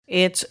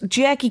It's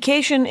Jackie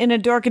Cation in a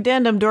Dork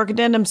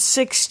Addendum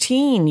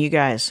 16, you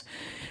guys.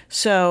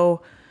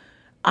 So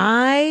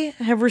I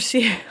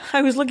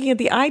was looking at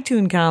the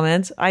iTunes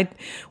comments,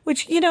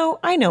 which,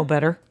 I know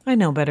better. I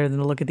know better than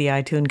to look at the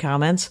iTunes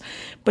comments.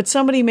 But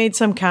somebody made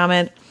some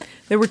comment.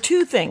 There were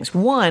two things.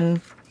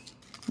 One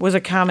was a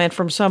comment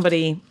from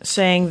somebody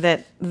saying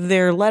that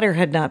their letter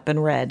had not been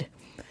read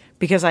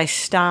because I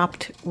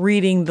stopped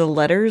reading the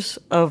letters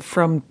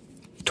from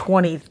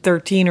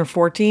 2013 or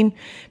 14,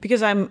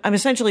 because I'm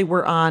essentially,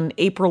 we're on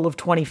April of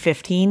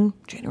 2015,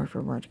 January,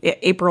 February,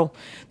 April,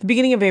 the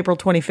beginning of April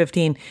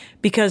 2015,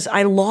 because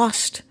I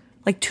lost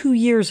like 2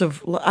 years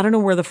of, I don't know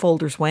where the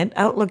folders went.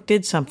 Outlook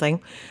did something.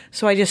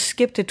 So I just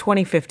skipped to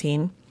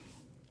 2015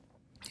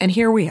 and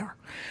here we are.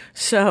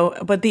 So,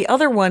 but the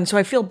other one, so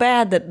I feel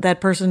bad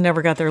that person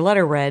never got their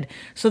letter read.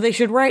 So they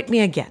should write me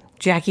again,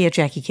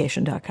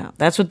 Jackie@JackieCation.com.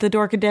 That's what the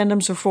Dork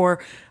Addendums are for.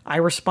 I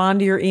respond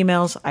to your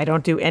emails. I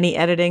don't do any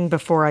editing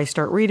before I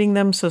start reading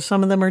them, so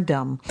some of them are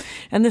dumb.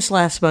 And this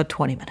lasts about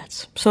 20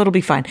 minutes, so it'll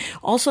be fine.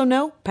 Also,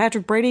 no,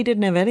 Patrick Brady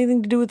didn't have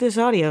anything to do with this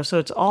audio, so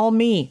it's all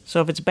me. So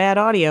if it's bad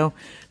audio,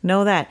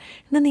 know that.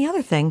 And then the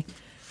other thing,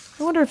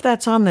 I wonder if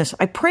that's on this.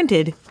 I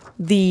printed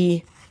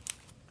the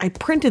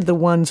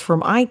ones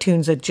from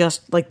iTunes that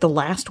just, like the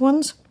last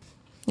ones.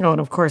 Oh,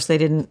 and of course they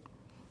didn't.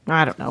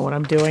 I don't know what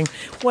I'm doing.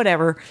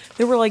 Whatever.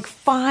 There were like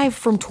 5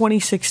 from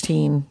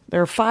 2016.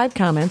 There are 5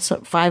 comments.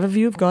 5 of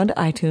you have gone to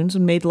iTunes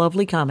and made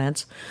lovely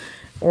comments.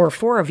 Or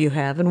 4 of you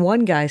have. And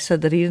one guy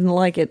said that he didn't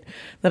like it,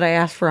 that I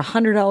asked for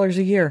 $100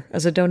 a year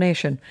as a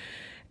donation.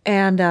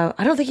 And I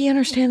don't think he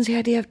understands the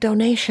idea of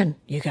donation,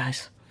 you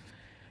guys.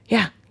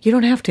 Yeah, you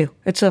don't have to.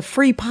 It's a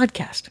free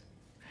podcast.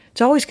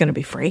 It's always going to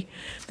be free.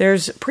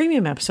 There's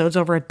premium episodes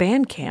over at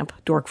Bandcamp,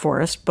 Dork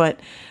Forest, but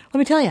let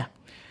me tell you,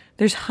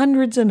 there's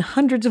hundreds and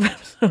hundreds of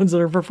episodes that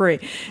are for free.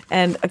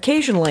 And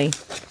occasionally,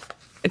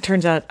 it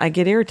turns out I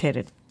get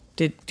irritated.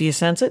 Do you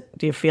sense it?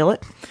 Do you feel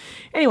it?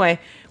 Anyway,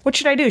 what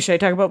should I do? Should I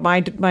talk about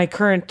my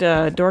current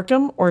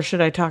dorkdom, or should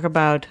I talk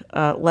about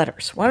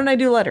letters? Why don't I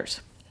do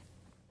letters?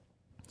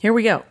 Here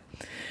we go.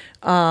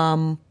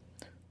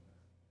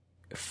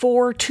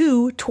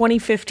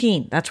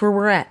 4/2/2015. That's where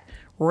we're at.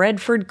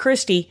 Redford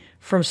Christie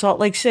from Salt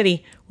Lake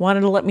City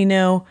wanted to let me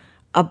know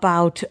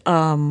about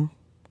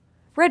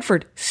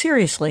Redford.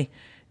 Seriously,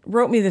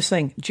 wrote me this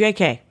thing.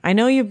 JK, I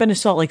know you've been to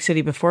Salt Lake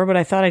City before, but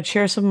I thought I'd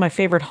share some of my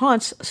favorite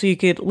haunts so you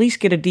could at least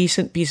get a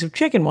decent piece of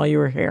chicken while you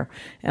were here.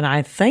 And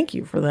I thank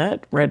you for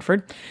that,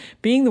 Redford.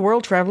 Being the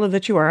world traveler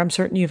that you are, I'm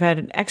certain you've had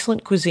an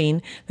excellent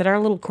cuisine that our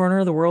little corner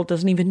of the world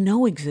doesn't even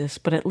know exists,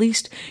 but at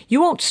least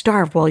you won't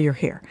starve while you're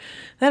here.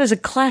 That is a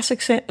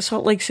classic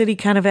Salt Lake City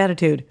kind of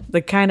attitude.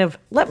 The kind of,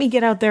 let me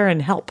get out there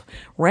and help.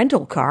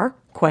 Rental car? ?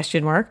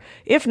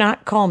 If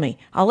not, call me.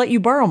 I'll let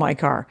you borrow my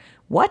car.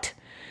 What?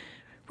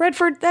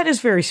 Redford, that is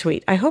very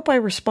sweet. I hope I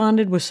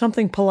responded with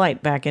something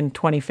polite back in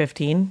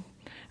 2015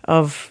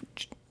 of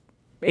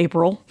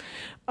April.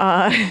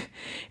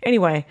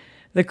 Anyway,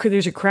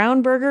 there's a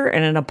Crown Burger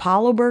and an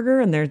Apollo Burger,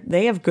 and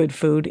they have good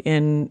food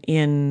in.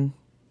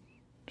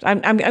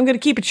 I'm going to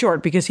keep it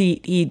short because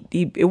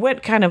it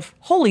went kind of,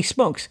 holy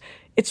smokes,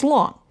 it's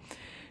long.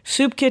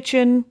 Soup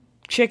Kitchen,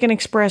 Chicken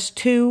Express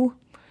 2.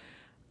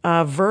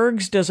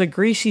 Verg's does a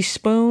greasy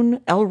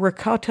spoon. El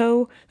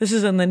Ricotto. This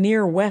is in the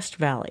near West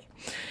Valley.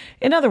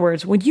 In other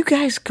words, when you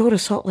guys go to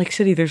Salt Lake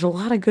City, there's a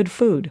lot of good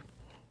food.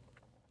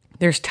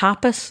 There's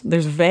tapas.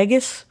 There's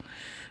Vegas,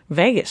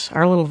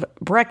 our little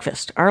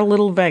breakfast, our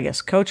little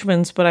Vegas.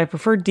 Coachman's, but I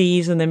prefer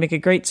D's, and they make a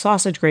great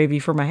sausage gravy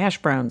for my hash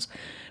browns.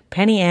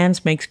 Penny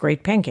Ann's makes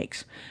great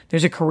pancakes.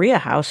 There's a Korea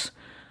House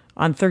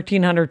on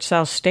 1300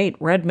 South State,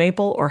 Red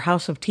Maple or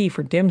House of Tea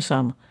for dim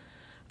sum.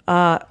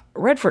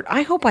 Redford,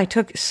 I hope I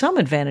took some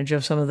advantage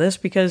of some of this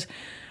because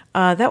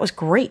that was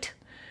great.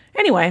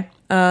 Anyway,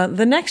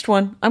 the next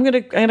one, I'm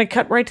gonna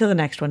cut right to the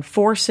next one.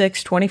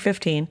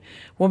 4/6/2015.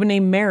 Woman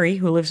named Mary,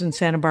 who lives in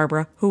Santa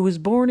Barbara, who was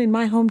born in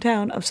my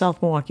hometown of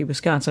South Milwaukee,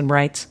 Wisconsin,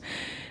 writes,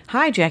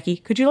 "Hi, Jackie.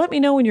 Could you let me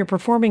know when you're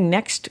performing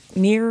next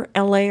near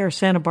L.A. or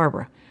Santa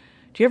Barbara?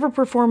 Do you ever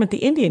perform at the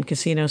Indian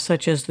casinos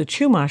such as the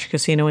Chumash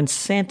Casino in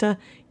Santa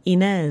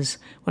Ynez?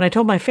 When I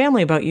told my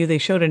family about you, they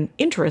showed an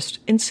interest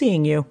in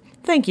seeing you.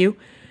 Thank you.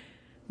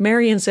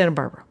 Mary in Santa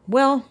Barbara."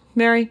 Well,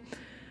 Mary,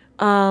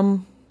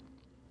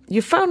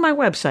 you found my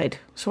website,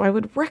 so I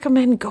would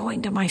recommend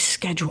going to my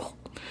schedule.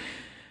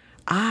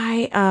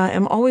 I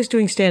am always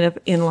doing stand-up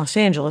in Los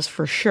Angeles,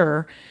 for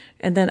sure,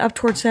 and then up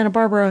towards Santa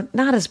Barbara,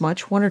 not as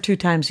much, 1 or 2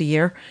 times a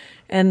year.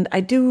 And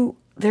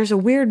there's a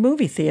weird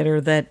movie theater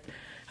that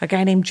a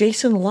guy named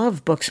Jason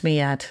Love books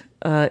me at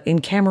in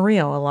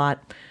Camarillo a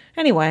lot.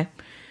 Anyway,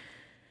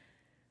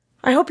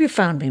 I hope you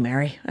found me,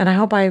 Mary, and I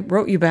hope I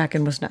wrote you back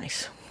and was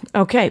nice.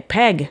 Okay,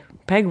 Peg.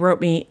 Peg wrote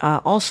me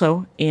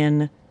also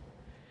in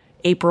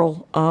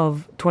April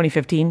of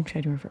 2015.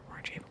 January, February,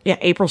 March, April. Yeah,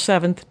 April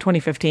 7th,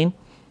 2015.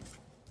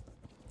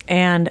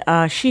 And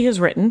she has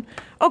written,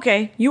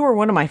 okay, you are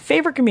one of my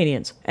favorite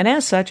comedians, and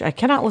as such, I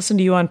cannot listen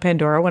to you on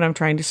Pandora when I'm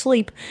trying to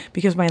sleep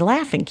because my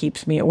laughing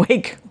keeps me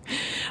awake.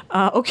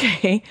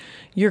 Okay,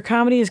 your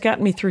comedy has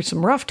gotten me through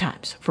some rough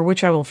times, for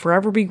which I will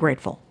forever be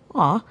grateful.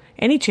 Aw,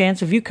 any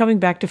chance of you coming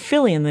back to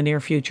Philly in the near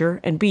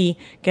future and B,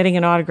 getting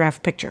an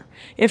autographed picture?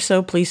 If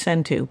so, please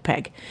send to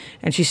Peg.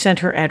 And she sent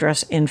her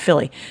address in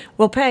Philly.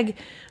 Well, Peg,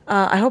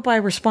 I hope I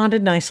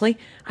responded nicely.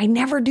 I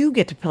never do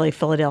get to play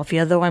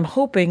Philadelphia, though I'm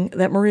hoping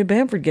that Maria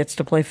Bamford gets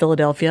to play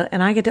Philadelphia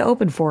and I get to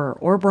open for her.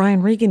 Or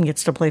Brian Regan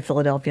gets to play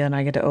Philadelphia and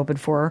I get to open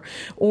for her.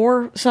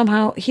 Or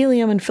somehow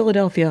Helium in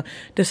Philadelphia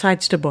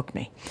decides to book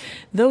me.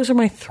 Those are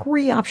my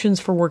 3 options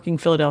for working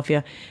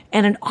Philadelphia.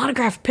 And an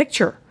autographed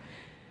picture.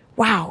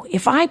 Wow,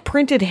 if I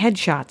printed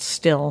headshots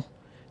still,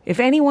 if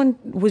anyone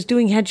was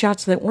doing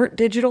headshots that weren't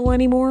digital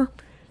anymore,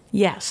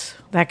 yes,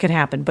 that could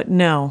happen. But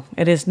no,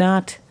 it is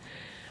not.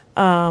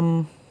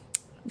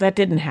 That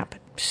didn't happen.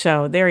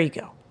 So there you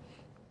go.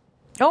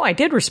 Oh, I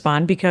did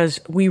respond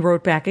because we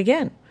wrote back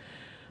again.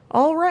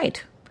 All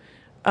right.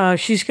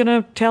 She's going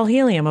to tell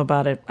Helium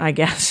about it, I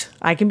guess.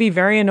 I can be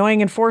very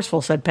annoying and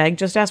forceful, said Peg.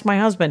 Just ask my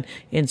husband.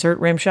 Insert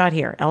rim shot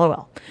here.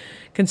 LOL.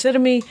 Consider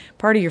me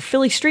part of your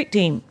Philly street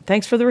team.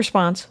 Thanks for the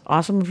response.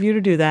 Awesome of you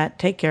to do that.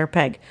 Take care,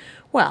 Peg.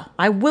 Well,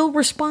 I will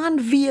respond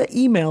via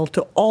email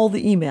to all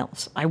the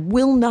emails. I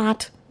will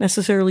not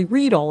necessarily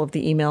read all of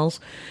the emails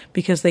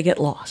because they get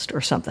lost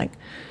or something.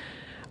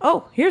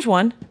 Oh, here's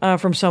one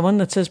from someone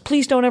that says,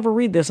 please don't ever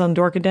read this on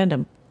Dork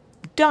Addendum.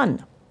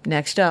 Done.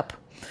 Next up.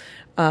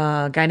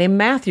 A guy named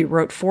Matthew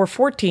wrote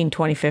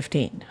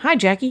 4/14/2015. Hi,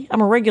 Jackie.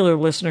 I'm a regular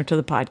listener to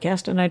the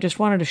podcast, and I just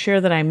wanted to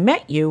share that I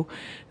met you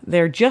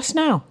there just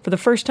now for the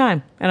first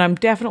time, and I'm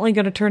definitely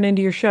going to turn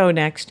into your show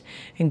next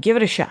and give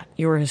it a shot.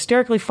 You were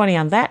hysterically funny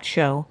on that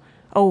show.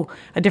 Oh,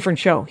 a different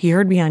show. He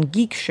heard me on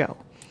Geek Show.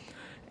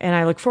 And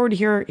I look forward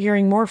to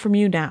hearing more from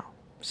you now.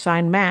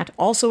 Signed, Matt,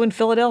 also in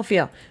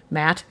Philadelphia.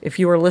 Matt, if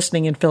you are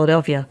listening in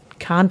Philadelphia,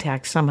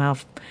 contact somehow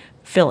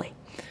Philly.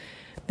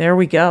 There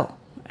we go.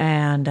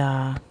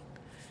 And,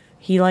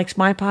 he likes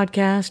my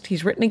podcast.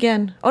 He's written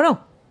again. Oh, no.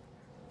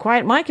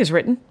 Quiet Mike has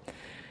written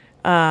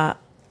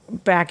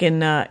back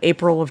in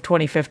April of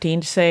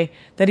 2015 to say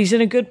that he's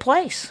in a good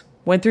place.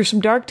 Went through some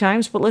dark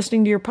times, but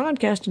listening to your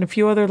podcast and a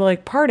few other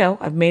like Pardo,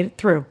 I've made it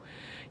through.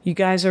 You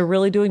guys are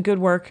really doing good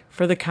work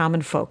for the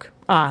common folk.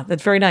 Ah,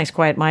 that's very nice,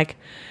 Quiet Mike.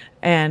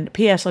 And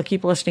P.S., I'll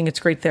keep listening. It's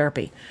great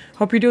therapy.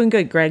 Hope you're doing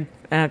good, Greg,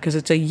 because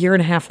it's a year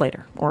and a half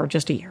later, or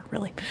just a year,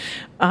 really.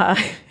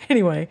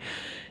 Anyway,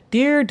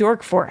 Dear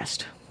Dork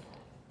Forest.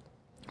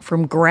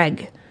 From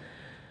Greg.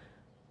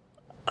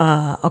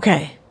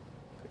 Okay.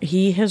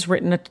 He has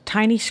written a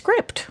tiny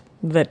script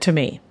to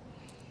me.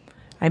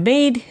 I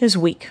made his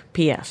week.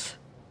 P.S.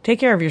 Take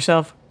care of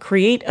yourself.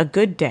 Create a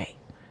good day.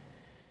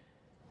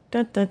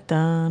 Dun, dun,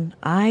 dun.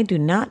 I do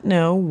not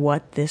know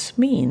what this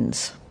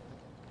means.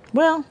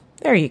 Well,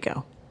 there you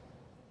go.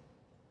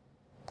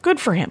 Good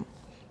for him.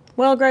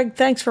 Well, Greg,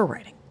 thanks for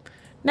writing.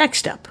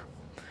 Next up.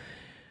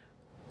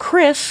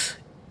 Chris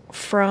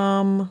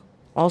from...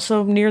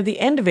 also near the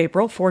end of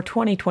April,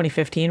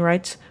 4/20/2015,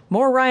 writes,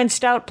 more Ryan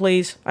Stout,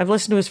 please. I've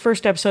listened to his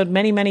first episode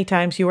many, many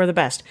times. You are the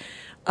best.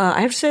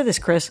 I have to say this,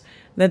 Chris,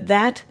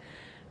 that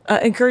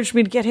encouraged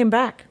me to get him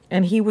back.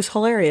 And he was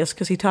hilarious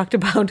because he talked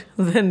about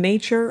the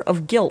nature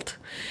of guilt.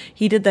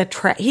 He did the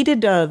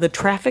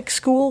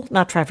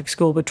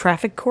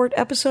traffic court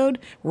episode,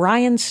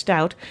 Ryan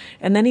Stout.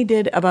 And then he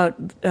did about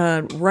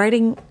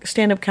writing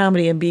stand-up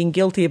comedy and being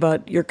guilty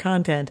about your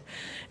content.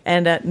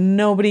 And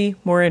nobody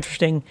more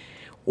interesting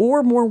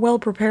or more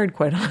well-prepared,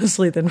 quite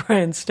honestly, than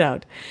Ryan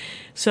Stout.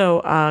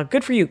 So,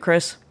 good for you,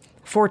 Chris.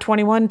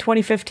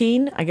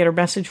 4/21/2015, I get a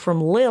message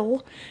from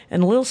Lil,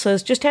 and Lil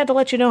says, just had to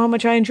let you know how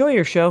much I enjoy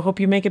your show.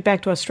 Hope you make it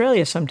back to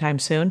Australia sometime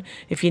soon.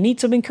 If you need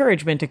some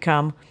encouragement to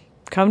come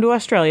to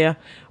Australia.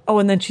 Oh,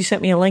 and then she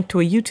sent me a link to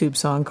a YouTube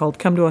song called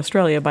Come to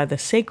Australia by the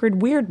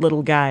Sacred Weird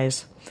Little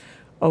Guys.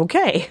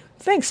 Okay,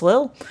 thanks,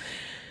 Lil.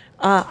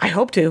 I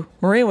hope to.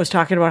 Maria was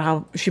talking about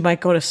how she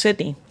might go to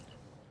Sydney.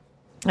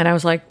 And I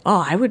was like,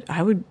 oh, I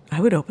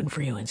would open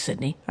for you in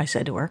Sydney, I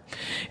said to her.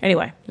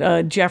 Anyway,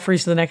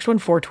 Jeffrey's the next one,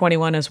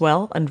 4/21 as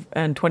well,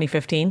 and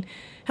 2015.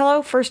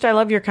 Hello, first, I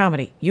love your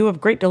comedy. You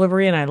have great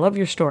delivery, and I love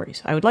your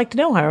stories. I would like to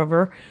know,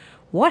 however,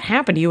 what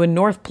happened to you in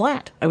North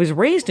Platte? I was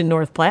raised in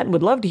North Platte and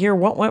would love to hear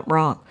what went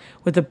wrong.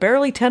 With the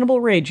barely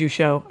tenable rage you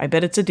show, I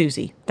bet it's a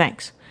doozy.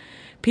 Thanks.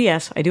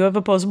 P.S. I do have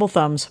opposable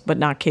thumbs, but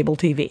not cable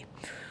TV.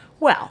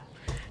 Well...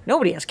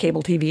 nobody has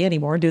cable TV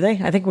anymore, do they?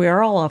 I think we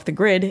are all off the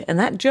grid, and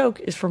that joke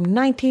is from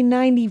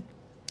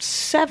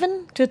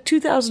 1997 to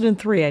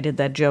 2003 I did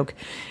that joke.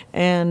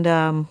 And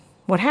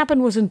what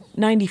happened was in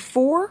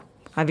 94,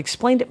 I've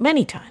explained it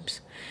many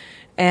times,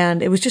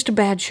 and it was just a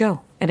bad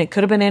show, and it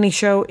could have been any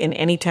show in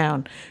any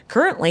town.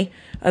 Currently,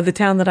 the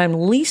town that I'm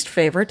least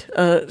favorite,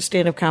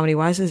 stand-up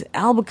comedy-wise, is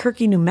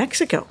Albuquerque, New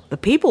Mexico. The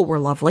people were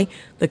lovely.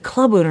 The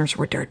club owners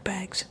were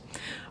dirtbags.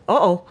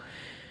 Uh-oh.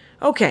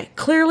 Okay,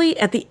 clearly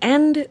at the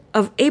end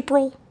of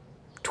April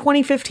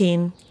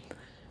 2015,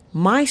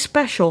 my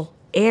special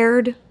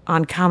aired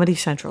on Comedy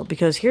Central,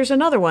 because here's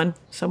another one.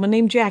 Someone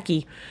named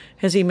Jackie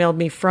has emailed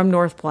me from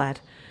North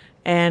Platte,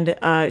 and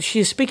she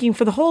is speaking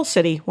for the whole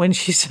city when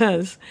she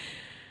says,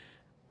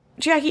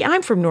 Jackie,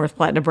 I'm from North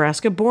Platte,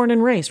 Nebraska, born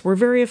and raised. We're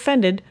very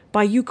offended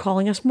by you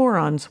calling us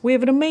morons. We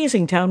have an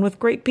amazing town with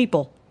great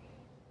people.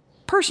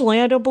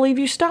 Personally, I don't believe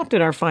you stopped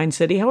at our fine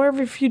city.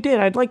 However, if you did,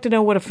 I'd like to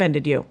know what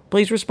offended you.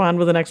 Please respond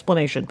with an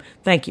explanation.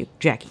 Thank you,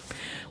 Jackie.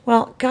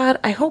 Well, God,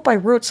 I hope I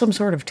wrote some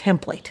sort of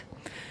template.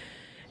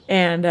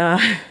 And,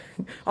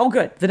 oh,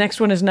 good. The next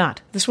one is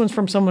not. This one's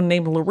from someone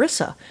named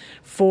Larissa,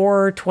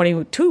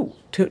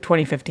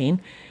 4/22/2015.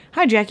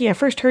 Hi, Jackie. I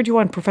first heard you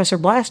on Professor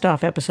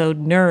Blastoff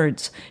episode,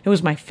 Nerds. It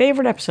was my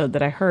favorite episode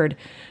that I heard,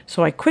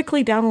 so I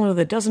quickly downloaded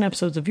the dozen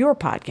episodes of your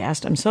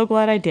podcast. I'm so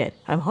glad I did.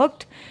 I'm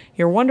hooked.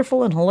 You're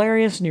wonderful and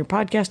hilarious, and your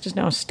podcast is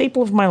now a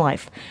staple of my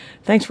life.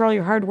 Thanks for all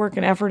your hard work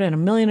and effort and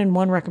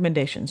 1,000,001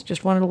 recommendations.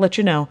 Just wanted to let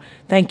you know.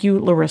 Thank you,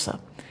 Larissa.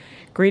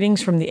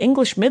 Greetings from the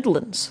English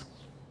Midlands.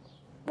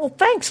 Well,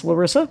 thanks,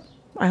 Larissa.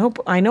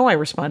 I know I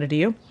responded to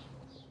you.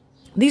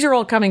 These are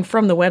all coming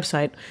from the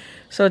website,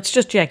 so it's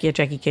just Jackie at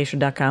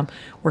JackieCation.com.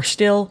 We're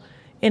still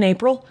in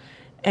April,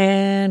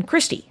 and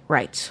Christy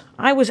writes,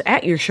 I was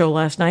at your show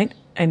last night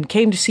and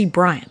came to see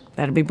Brian.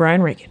 That'd be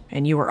Brian Regan.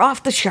 And you were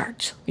off the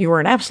charts. You were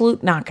an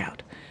absolute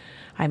knockout.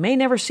 I may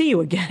never see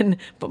you again,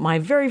 but my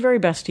very, very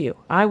best to you.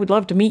 I would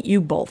love to meet you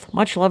both.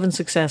 Much love and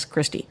success,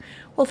 Christy.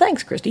 Well,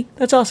 thanks, Christy.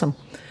 That's awesome.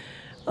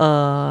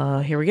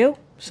 Here we go.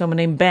 Someone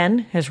named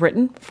Ben has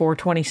written,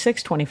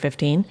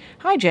 4/26/2015.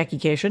 Hi, Jackie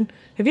Cation.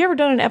 Have you ever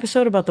done an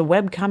episode about the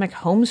webcomic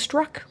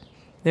Homestruck?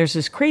 There's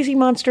this crazy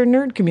monster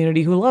nerd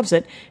community who loves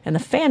it, and the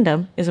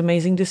fandom is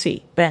amazing to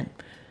see. Ben.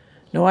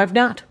 No, I've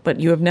not, but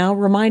you have now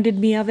reminded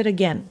me of it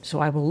again, so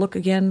I will look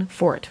again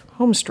for it.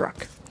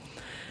 Homestruck.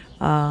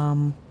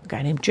 A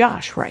guy named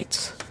Josh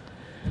writes,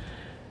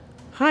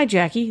 Hi,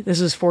 Jackie. This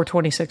is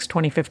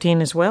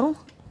 4/26/2015 as well.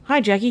 Hi,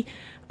 Jackie.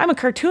 I'm a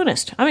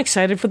cartoonist. I'm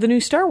excited for the new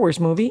Star Wars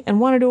movie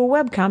and want to do a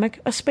webcomic,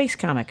 a space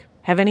comic.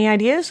 Have any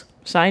ideas?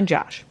 Signed,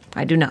 Josh.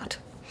 I do not.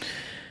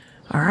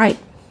 All right.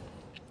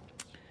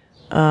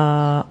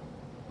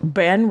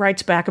 Ben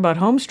writes back about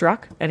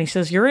Homestruck, and he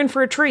says, you're in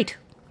for a treat.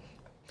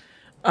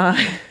 And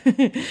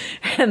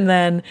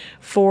then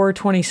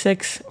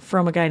 4/26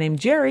 from a guy named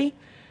Jerry.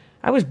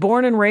 I was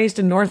born and raised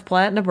in North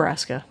Platte,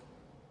 Nebraska.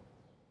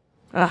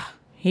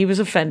 He was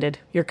offended.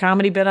 Your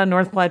comedy bit on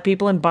North Platte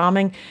people and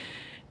bombing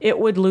it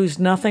would lose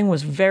nothing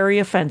was very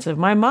offensive.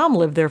 My mom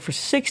lived there for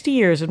 60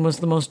 years and was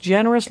the most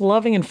generous,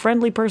 loving, and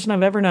friendly person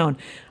I've ever known.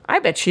 I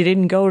bet she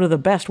didn't go to the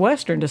Best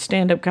Western to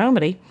stand-up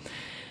comedy.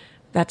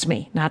 That's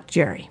me, not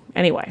Jerry.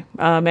 Anyway,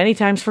 many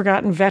times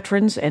forgotten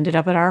veterans ended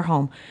up at our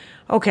home.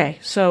 Okay,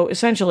 so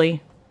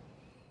essentially,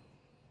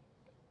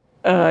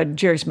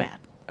 Jerry's mad.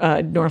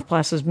 North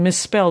Platte is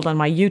misspelled on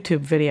my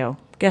YouTube video.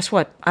 Guess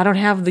what? I don't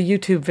have the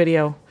YouTube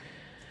video.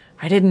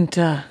 I didn't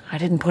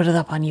put it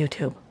up on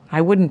YouTube. I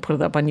wouldn't put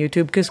it up on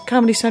YouTube because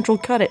Comedy Central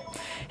cut it.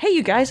 Hey,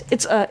 you guys,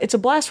 it's a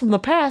blast from the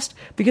past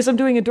because I'm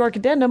doing a Dork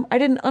Addendum. I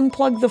didn't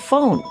unplug the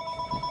phone.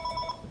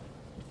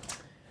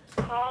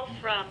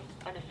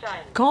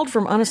 Called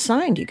from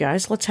unassigned, you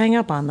guys. Let's hang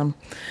up on them.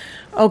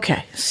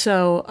 Okay,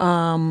 so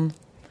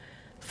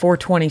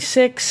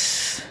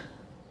 4/26.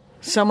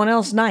 Someone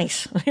else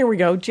nice. Here we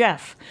go,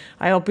 Jeff.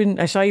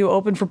 I saw you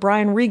open for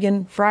Brian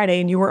Regan Friday,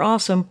 and you were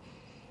awesome.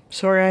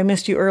 Sorry I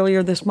missed you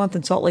earlier this month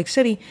in Salt Lake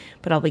City,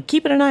 but I'll be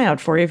keeping an eye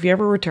out for you if you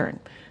ever return.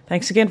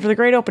 Thanks again for the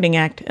great opening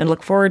act, and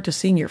look forward to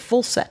seeing your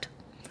full set.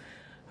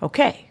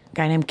 Okay,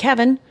 guy named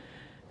Kevin,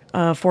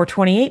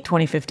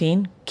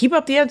 4/28/2015. Keep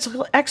up the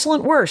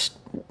excellent work.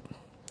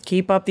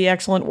 Keep up the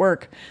excellent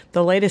work.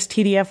 The latest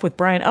TDF with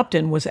Brian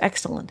Upton was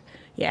excellent.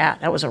 Yeah,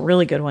 that was a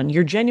really good one.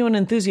 Your genuine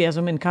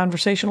enthusiasm and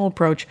conversational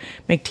approach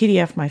make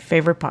TDF my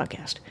favorite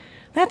podcast.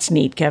 That's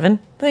neat, Kevin.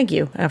 Thank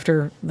you.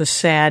 After the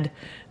sad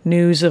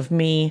news of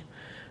me,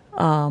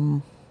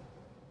 the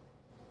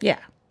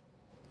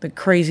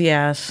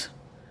crazy-ass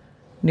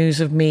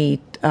news of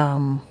me,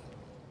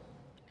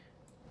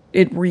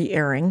 it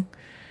re-airing.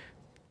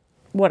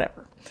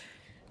 Whatever.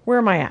 Where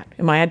am I at?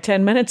 Am I at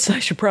 10 minutes?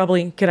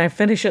 Can I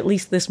finish at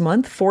least this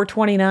month?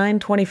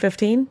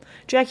 4/29/2015?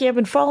 Jackie, I've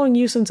been following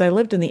you since I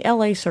lived in the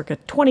LA circa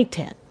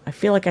 2010. I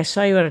feel like I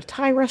saw you at a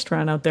Thai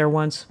restaurant out there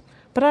once,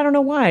 but I don't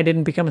know why I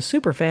didn't become a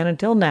super fan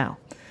until now.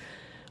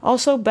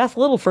 Also, Beth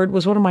Littleford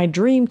was one of my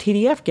dream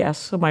TDF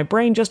guests, so my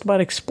brain just about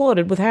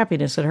exploded with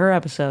happiness at her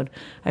episode.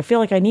 I feel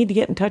like I need to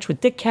get in touch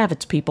with Dick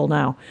Cavitt's people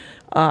now.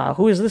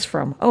 Who is this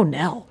from? Oh,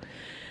 Nell.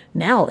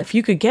 Nell, if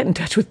you could get in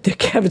touch with Dick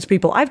Cavitt's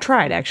people. I've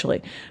tried,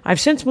 actually. I've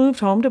since moved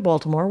home to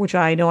Baltimore, which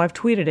I know I've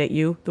tweeted at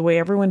you, the way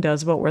everyone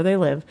does about where they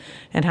live,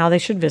 and how they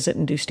should visit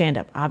and do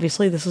stand-up.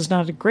 Obviously, this is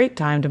not a great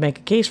time to make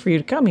a case for you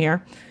to come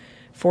here.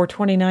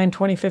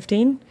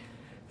 4/29/2015?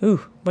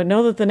 Ooh, but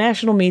know that the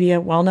national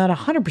media, while not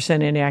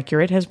 100%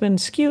 inaccurate, has been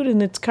skewed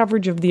in its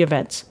coverage of the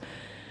events.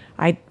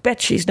 I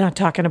bet she's not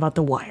talking about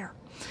The Wire.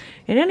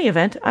 In any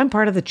event, I'm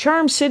part of the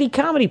Charm City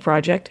Comedy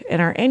Project,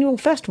 and our annual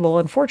festival,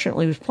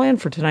 unfortunately, was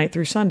planned for tonight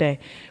through Sunday.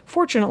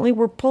 Fortunately,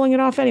 we're pulling it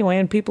off anyway,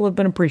 and people have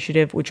been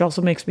appreciative, which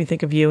also makes me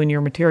think of you and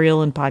your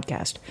material and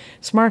podcast.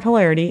 Smart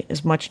hilarity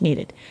is much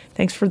needed.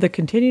 Thanks for the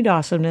continued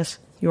awesomeness.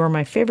 You are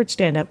my favorite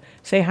stand-up.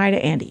 Say hi to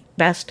Andy.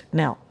 Best,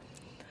 Nell.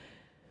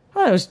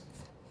 Oh, that was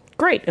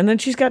great. And then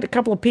she's got a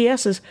couple of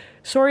PSs.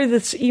 Sorry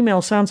this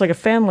email sounds like a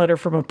fan letter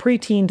from a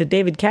preteen to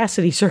David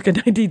Cassidy circa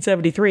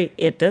 1973.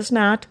 It does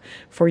not,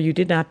 for you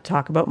did not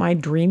talk about my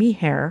dreamy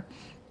hair.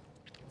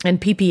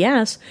 And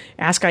PPS,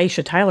 ask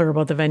Aisha Tyler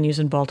about the venues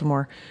in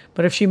Baltimore.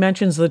 But if she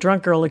mentions the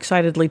drunk girl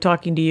excitedly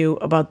talking to you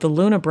about the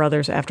Luna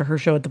Brothers after her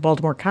show at the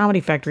Baltimore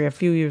Comedy Factory a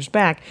few years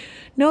back,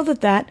 know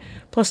that,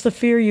 plus the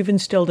fear you've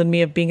instilled in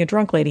me of being a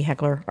drunk lady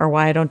heckler, are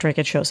why I don't drink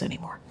at shows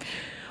anymore.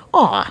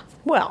 Aw,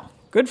 well,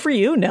 good for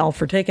you, Nell,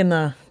 for taking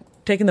the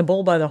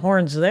bull by the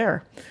horns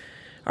there.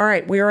 All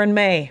right, we are in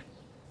May.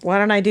 Why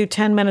don't I do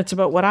 10 minutes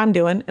about what I'm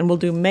doing, and we'll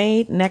do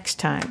May next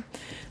time.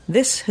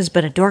 This has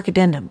been a Dork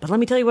Addendum, but let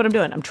me tell you what I'm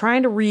doing. I'm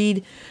trying to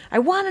read. I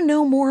want to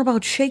know more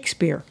about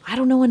Shakespeare. I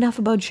don't know enough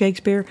about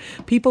Shakespeare.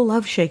 People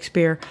love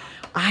Shakespeare.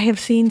 I have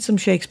seen some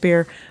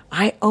Shakespeare.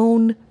 I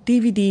own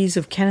DVDs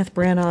of Kenneth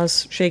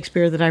Branagh's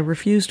Shakespeare that I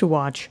refuse to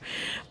watch.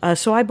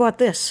 So I bought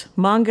this,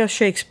 Manga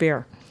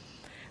Shakespeare,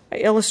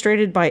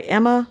 illustrated by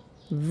Emma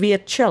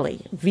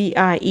Vieceli,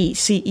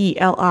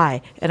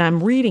 Vieceli, and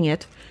I'm reading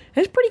it.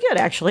 It's pretty good,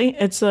 actually.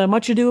 It's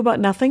Much Ado About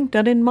Nothing,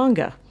 done in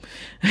manga.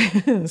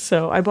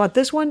 So I bought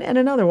this one and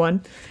another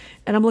one,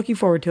 and I'm looking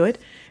forward to it.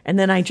 And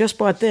then I just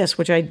bought this,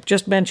 which I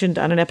just mentioned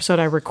on an episode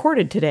I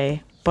recorded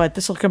today, but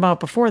this will come out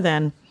before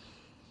then.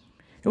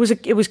 It was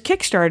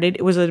kickstarted.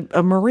 It was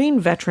a Marine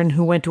veteran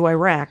who went to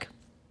Iraq,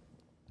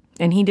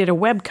 and he did a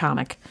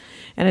webcomic,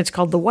 and it's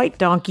called The White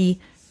Donkey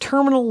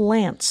Terminal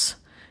Lance.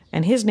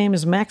 And his name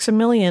is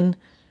Maximilian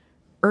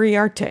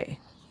Uriarte,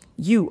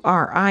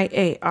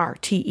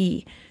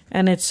 Uriarte,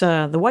 and it's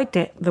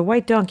the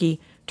White Donkey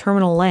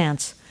Terminal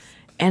Lance,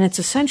 and it's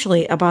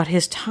essentially about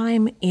his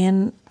time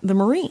in the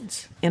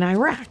Marines in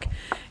Iraq,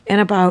 and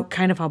about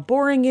kind of how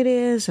boring it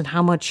is, and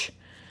how much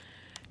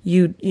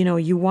you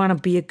want to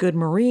be a good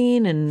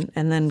Marine, and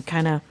then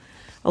kind of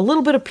a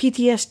little bit of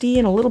PTSD,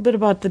 and a little bit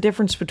about the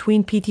difference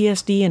between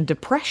PTSD and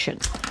depression.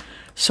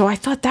 So I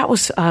thought that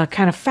was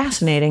kind of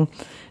fascinating.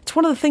 It's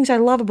one of the things I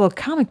love about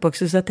comic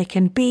books is that they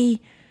can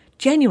be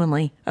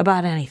genuinely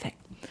about anything.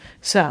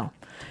 So,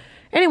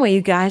 anyway,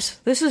 you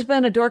guys, this has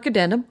been a Dork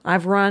Addendum.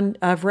 I've read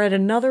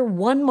another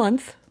 1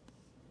 month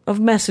of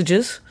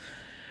messages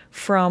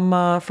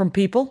from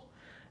people,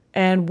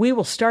 and we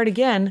will start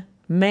again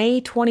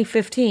May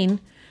 2015,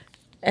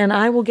 and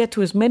I will get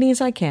to as many as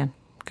I can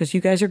because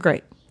you guys are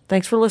great.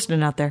 Thanks for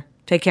listening out there.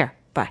 Take care.